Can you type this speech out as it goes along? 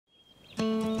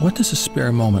What does a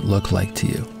spare moment look like to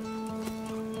you?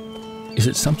 Is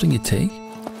it something you take?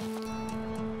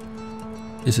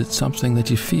 Is it something that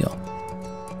you feel?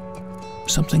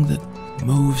 Something that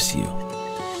moves you?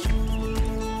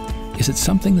 Is it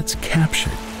something that's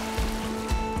captured?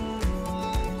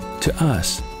 To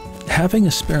us, having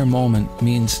a spare moment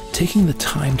means taking the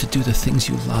time to do the things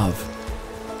you love,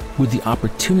 with the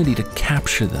opportunity to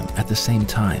capture them at the same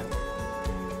time.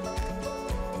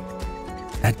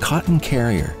 At Cotton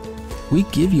Carrier, we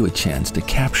give you a chance to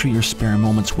capture your spare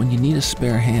moments when you need a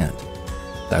spare hand.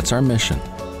 That's our mission.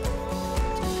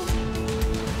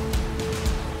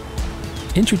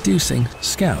 Introducing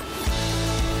Skout.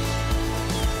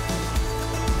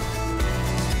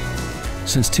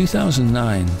 Since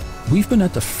 2009, we've been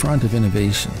at the front of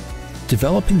innovation,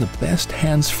 developing the best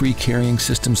hands-free carrying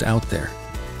systems out there.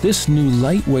 This new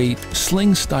lightweight,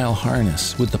 sling-style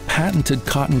harness with the patented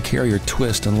Cotton Carrier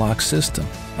twist and lock system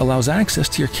allows access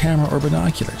to your camera or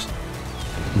binoculars,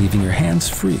 leaving your hands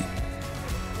free.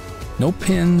 No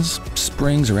pins,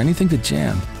 springs, or anything to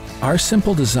jam. Our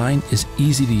simple design is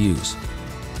easy to use.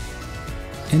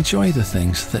 Enjoy the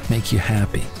things that make you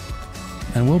happy,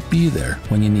 and we'll be there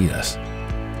when you need us.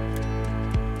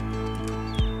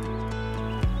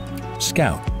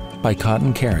 Skout by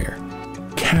Cotton Carrier.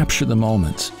 Capture the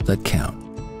moments that count.